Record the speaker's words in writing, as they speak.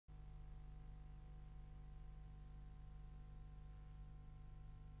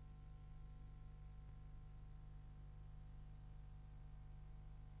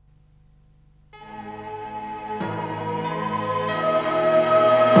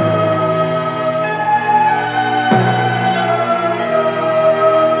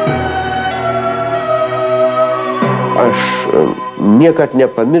I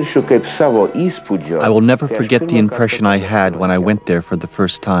will never forget the impression I had when I went there for the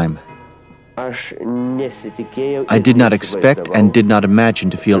first time. I did not expect and did not imagine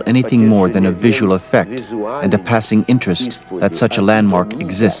to feel anything more than a visual effect and a passing interest that such a landmark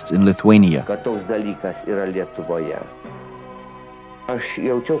exists in Lithuania.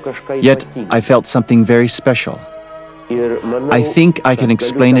 Yet I felt something very special. I think I can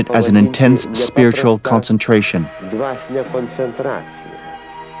explain it as an intense spiritual concentration.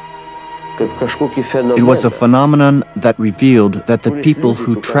 It was a phenomenon that revealed that the people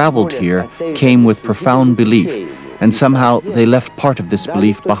who traveled here came with profound belief, and somehow they left part of this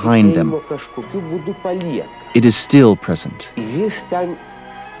belief behind them. It is still present.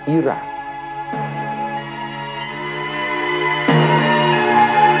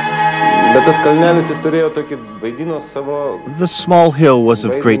 The small hill was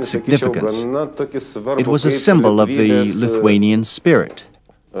of great significance. It was a symbol of the Lithuanian spirit.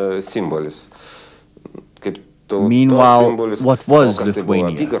 Meanwhile, what was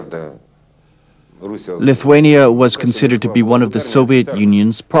Lithuania? Lithuania was considered to be one of the Soviet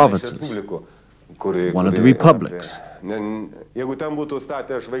Union's provinces, one of the republics.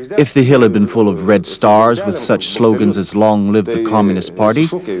 If the hill had been full of red stars with such slogans as "Long live the Communist Party,"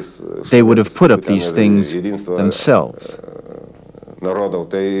 they would have put up these things themselves.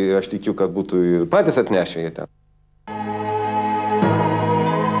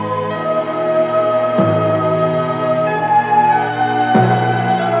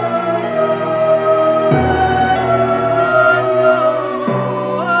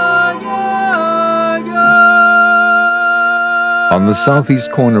 On the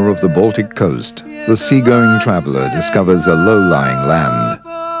southeast corner of the Baltic coast, the seagoing traveler discovers a low-lying land,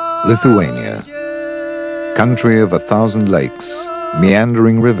 Lithuania. Country of 1,000 lakes,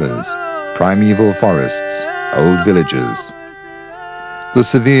 meandering rivers, primeval forests, old villages. The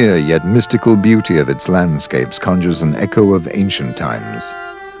severe yet mystical beauty of its landscapes conjures an echo of ancient times.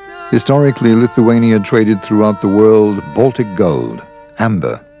 Historically, Lithuania traded throughout the world Baltic gold,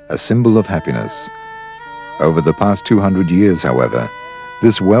 amber, a symbol of happiness. Over the past 200 years, however,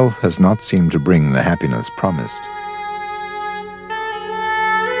 this wealth has not seemed to bring the happiness promised.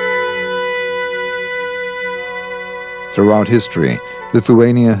 Throughout history,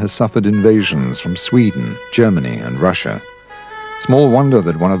 Lithuania has suffered invasions from Sweden, Germany, and Russia. Small wonder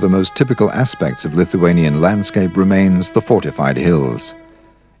that one of the most typical aspects of Lithuanian landscape remains the fortified hills.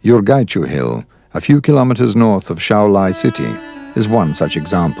 Jurgaičių Hill, a few kilometers north of Šiauliai city, is one such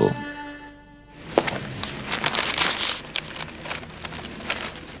example.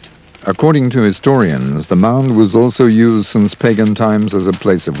 According to historians, the mound was also used since pagan times as a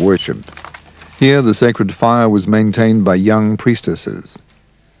place of worship. Here, the sacred fire was maintained by young priestesses.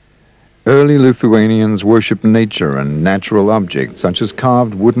 Early Lithuanians worshipped nature and natural objects, such as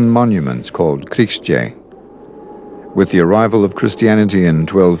carved wooden monuments called krikščiai. With the arrival of Christianity in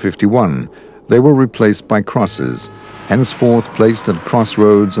 1251, they were replaced by crosses, henceforth placed at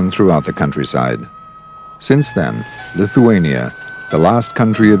crossroads and throughout the countryside. Since then, Lithuania, the last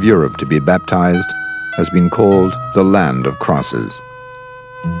country of Europe to be baptized, has been called the Land of Crosses.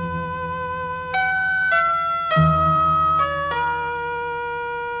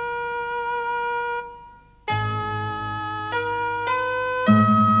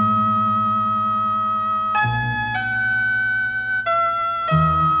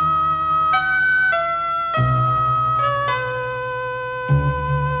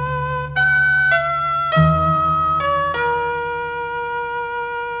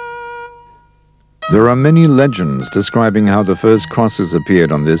 There are many legends describing how the first crosses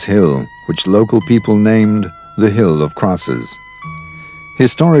appeared on this hill, which local people named the Hill of Crosses.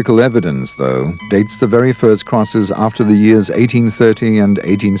 Historical evidence, though, dates the very first crosses after the years 1830 and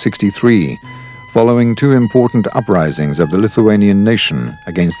 1863, following two important uprisings of the Lithuanian nation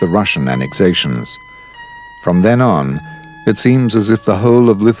against the Russian annexations. From then on, it seems as if the whole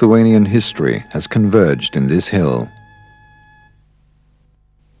of Lithuanian history has converged in this hill.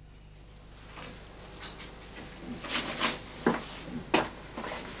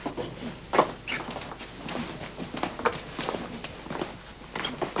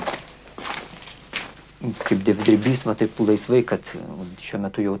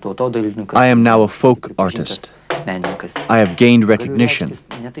 I am now a folk artist. I have gained recognition.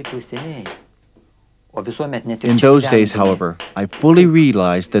 In those days, however, I fully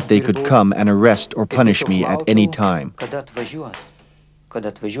realized that they could come and arrest or punish me at any time.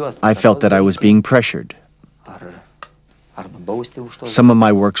 I felt that I was being pressured. Some of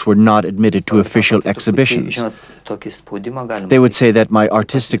my works were not admitted to official exhibitions. They would say that my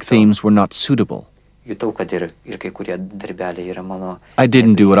artistic themes were not suitable. I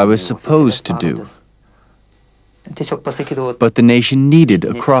didn't do what I was supposed to do. But the nation needed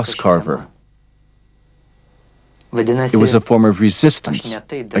a cross carver. It was a form of resistance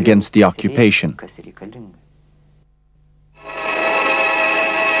against the occupation.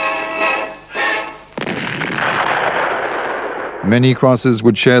 Many crosses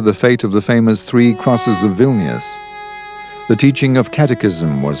would share the fate of the famous 3 crosses of Vilnius. The teaching of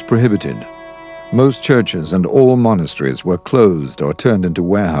catechism was prohibited. Most churches and all monasteries were closed or turned into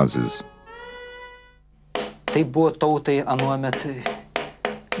warehouses.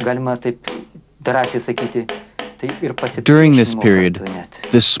 During this period,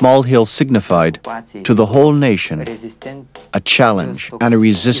 this small hill signified to the whole nation a challenge and a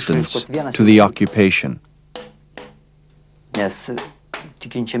resistance to the occupation. For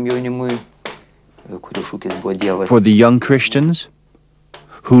the young Christians,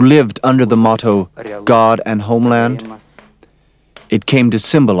 who lived under the motto, God and homeland, it came to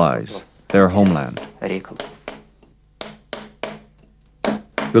symbolize their homeland.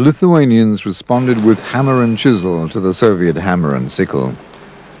 The Lithuanians responded with hammer and chisel to the Soviet hammer and sickle.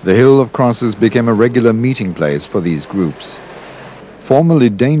 The Hill of Crosses became a regular meeting place for these groups. Formerly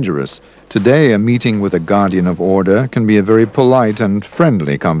dangerous, today a meeting with a guardian of order can be a very polite and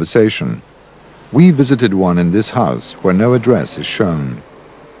friendly conversation. We visited one in this house where no address is shown.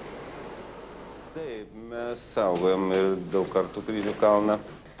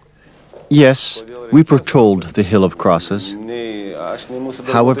 Yes, we patrolled the Hill of Crosses.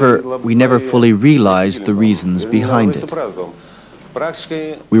 However, we never fully realized the reasons behind it.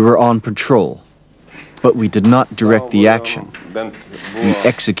 We were on patrol, but we did not direct the action. We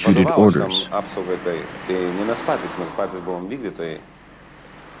executed orders.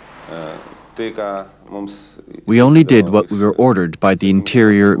 We only did what we were ordered by the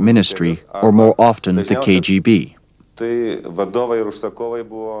Interior Ministry, or more often the KGB.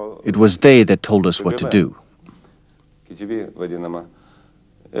 It was they that told us what to do.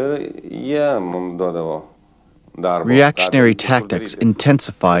 Reactionary tactics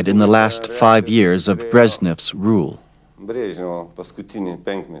intensified in the last 5 years of Brezhnev's rule.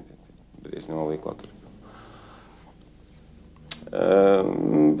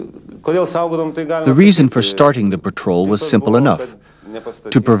 The reason for starting the patrol was simple enough: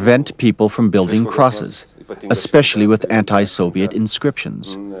 to prevent people from building crosses, especially with anti-Soviet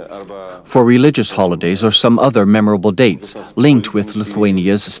inscriptions, for religious holidays or some other memorable dates linked with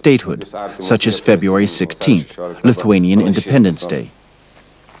Lithuania's statehood, such as February 16th, Lithuanian Independence Day.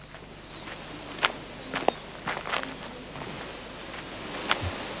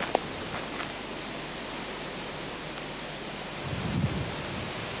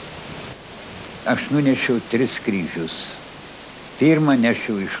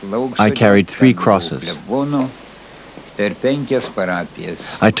 I carried 3 crosses.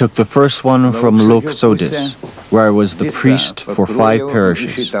 I took the first one from Landsbergis, where I was the priest for 5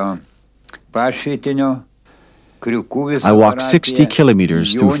 parishes. I walked 60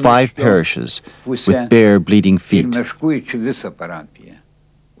 kilometers through 5 parishes with bare, bleeding feet.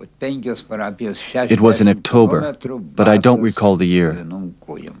 It was in October, but I don't recall the year.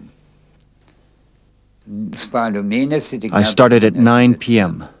 I started at 9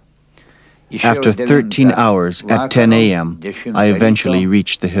 p.m. After 13 hours at 10 a.m., I eventually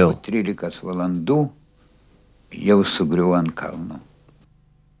reached the hill.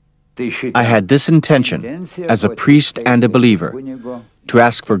 I had this intention, as a priest and a believer, to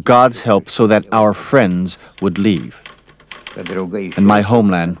ask for God's help so that our friends would leave, and my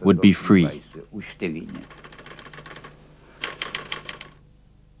homeland would be free.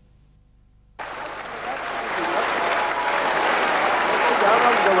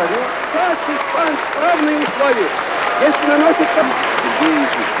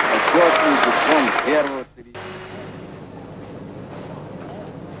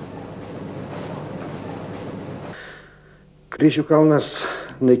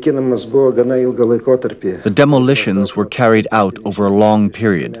 The demolitions were carried out over a long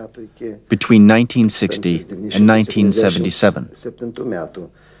period, between 1960 and 1977.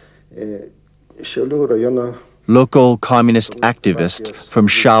 Local communist activists from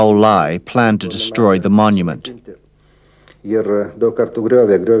Šiauliai planned to destroy the monument.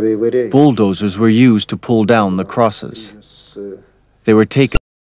 Bulldozers were used to pull down the crosses. They were taken